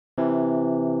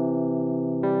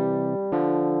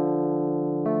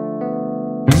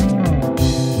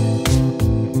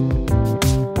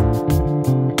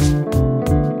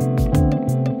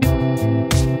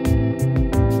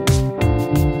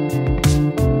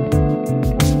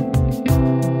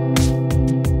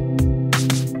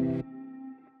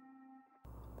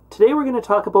going to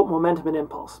talk about momentum and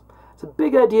impulse. It's a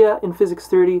big idea in Physics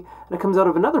 30, and it comes out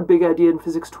of another big idea in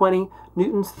Physics 20,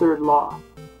 Newton's third law.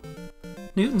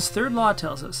 Newton's third law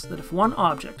tells us that if one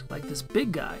object, like this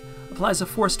big guy, applies a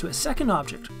force to a second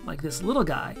object, like this little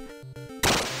guy,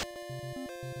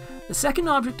 the second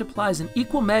object applies an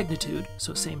equal magnitude,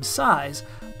 so same size,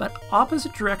 but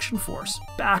opposite direction force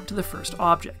back to the first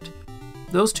object.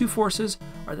 Those two forces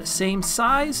are the same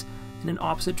size and in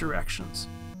opposite directions.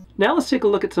 Now let's take a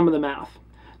look at some of the math.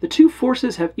 The two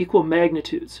forces have equal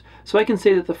magnitudes, so I can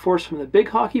say that the force from the big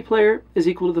hockey player is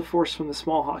equal to the force from the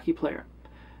small hockey player.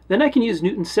 Then I can use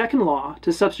Newton's second law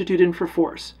to substitute in for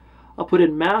force. I'll put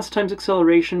in mass times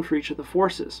acceleration for each of the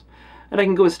forces. And I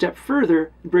can go a step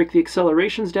further and break the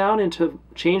accelerations down into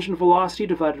change in velocity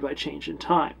divided by change in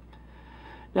time.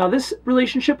 Now this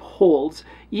relationship holds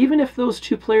even if those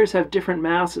two players have different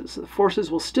masses. The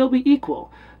forces will still be equal,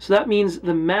 so that means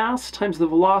the mass times the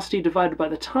velocity divided by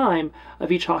the time of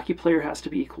each hockey player has to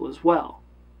be equal as well.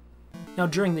 Now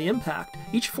during the impact,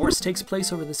 each force takes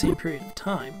place over the same period of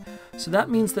time, so that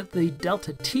means that the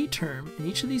delta t term in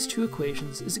each of these two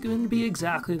equations is going to be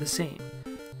exactly the same.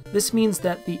 This means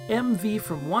that the mv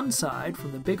from one side,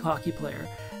 from the big hockey player,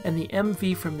 and the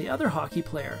mv from the other hockey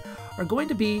player are going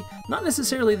to be not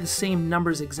necessarily the same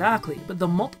numbers exactly, but they'll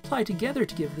multiply together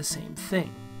to give the same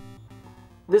thing.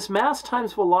 This mass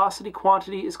times velocity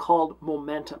quantity is called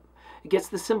momentum. It gets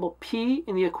the symbol p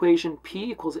in the equation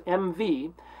p equals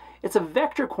mv. It's a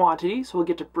vector quantity, so we'll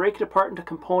get to break it apart into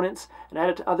components and add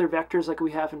it to other vectors like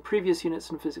we have in previous units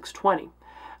in Physics 20.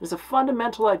 It's a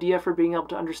fundamental idea for being able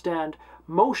to understand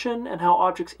motion and how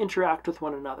objects interact with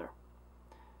one another.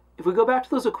 If we go back to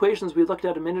those equations we looked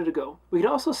at a minute ago, we can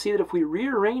also see that if we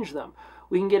rearrange them,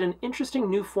 we can get an interesting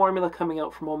new formula coming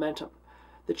out for momentum.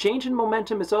 The change in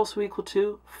momentum is also equal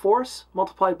to force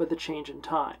multiplied by the change in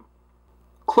time.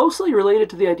 Closely related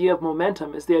to the idea of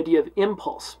momentum is the idea of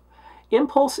impulse.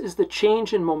 Impulse is the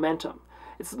change in momentum.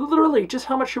 It's literally just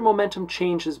how much your momentum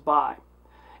changes by.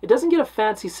 It doesn't get a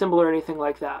fancy symbol or anything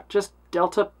like that, just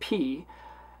delta p,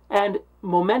 and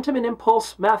momentum and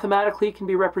impulse mathematically can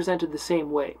be represented the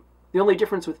same way. The only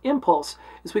difference with impulse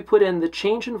is we put in the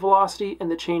change in velocity and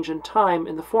the change in time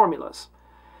in the formulas.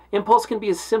 Impulse can be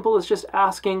as simple as just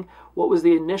asking what was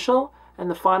the initial and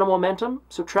the final momentum,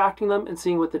 subtracting them and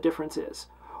seeing what the difference is.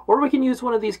 Or we can use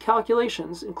one of these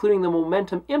calculations, including the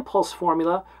momentum impulse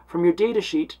formula from your data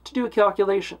sheet, to do a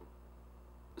calculation.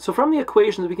 So from the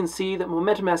equations we can see that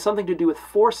momentum has something to do with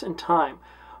force and time.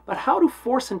 But how do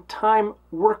force and time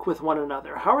work with one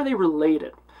another? How are they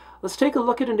related? Let's take a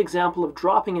look at an example of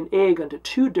dropping an egg onto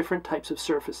two different types of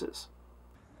surfaces.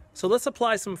 So let's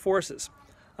apply some forces.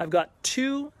 I've got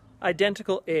two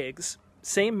identical eggs,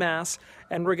 same mass,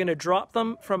 and we're going to drop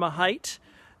them from a height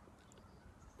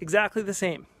exactly the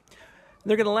same.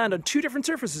 They're going to land on two different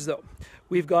surfaces though.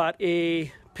 We've got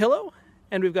a pillow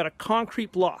and we've got a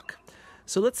concrete block.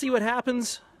 So let's see what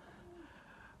happens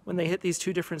when they hit these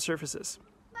two different surfaces.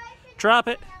 Drop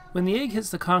it. When the egg hits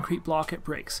the concrete block, it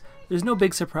breaks. There's no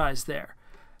big surprise there.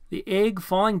 The egg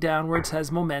falling downwards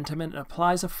has momentum and it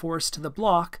applies a force to the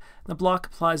block. The block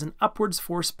applies an upwards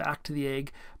force back to the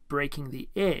egg, breaking the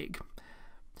egg.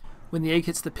 When the egg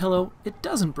hits the pillow, it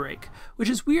doesn't break, which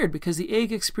is weird because the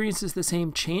egg experiences the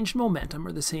same change in momentum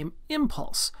or the same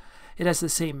impulse. It has the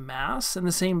same mass and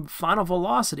the same final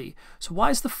velocity, so why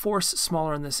is the force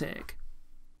smaller in this egg?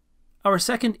 Our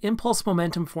second impulse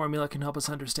momentum formula can help us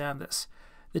understand this.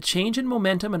 The change in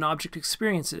momentum an object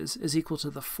experiences is equal to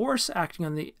the force acting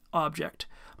on the object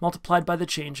multiplied by the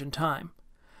change in time.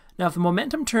 Now if the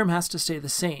momentum term has to stay the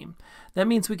same, that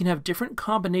means we can have different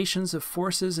combinations of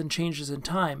forces and changes in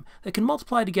time that can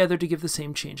multiply together to give the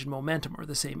same change in momentum or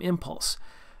the same impulse.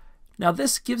 Now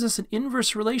this gives us an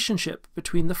inverse relationship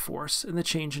between the force and the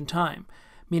change in time,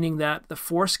 meaning that the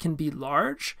force can be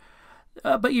large,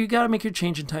 but you got to make your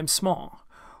change in time small.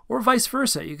 Or vice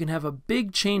versa, you can have a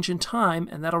big change in time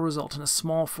and that'll result in a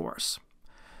small force.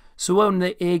 So when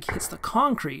the egg hits the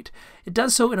concrete, it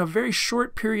does so in a very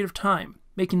short period of time,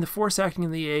 making the force acting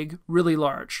in the egg really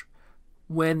large.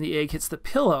 When the egg hits the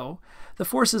pillow, the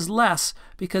force is less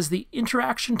because the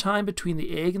interaction time between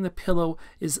the egg and the pillow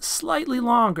is slightly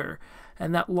longer,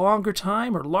 and that longer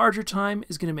time or larger time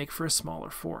is going to make for a smaller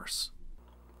force.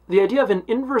 The idea of an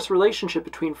inverse relationship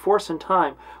between force and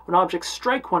time when objects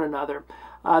strike one another,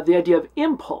 the idea of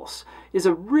impulse, is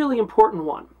a really important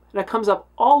one. And it comes up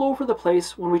all over the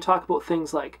place when we talk about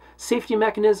things like safety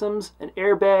mechanisms, an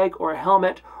airbag, or a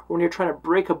helmet, or when you're trying to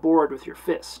break a board with your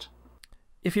fist.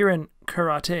 If you're in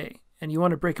karate and you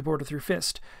want to break a board with your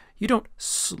fist, you don't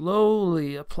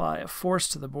slowly apply a force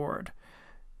to the board.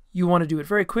 You want to do it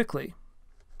very quickly.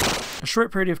 A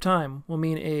short period of time will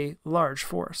mean a large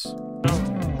force.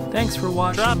 Thanks for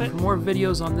watching. For more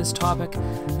videos on this topic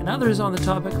and others on the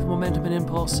topic of momentum and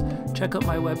impulse, check out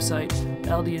my website,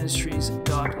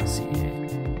 ldindustries.ca.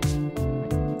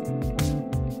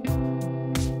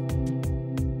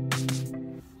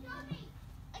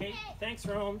 Okay, thanks,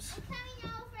 Rome's.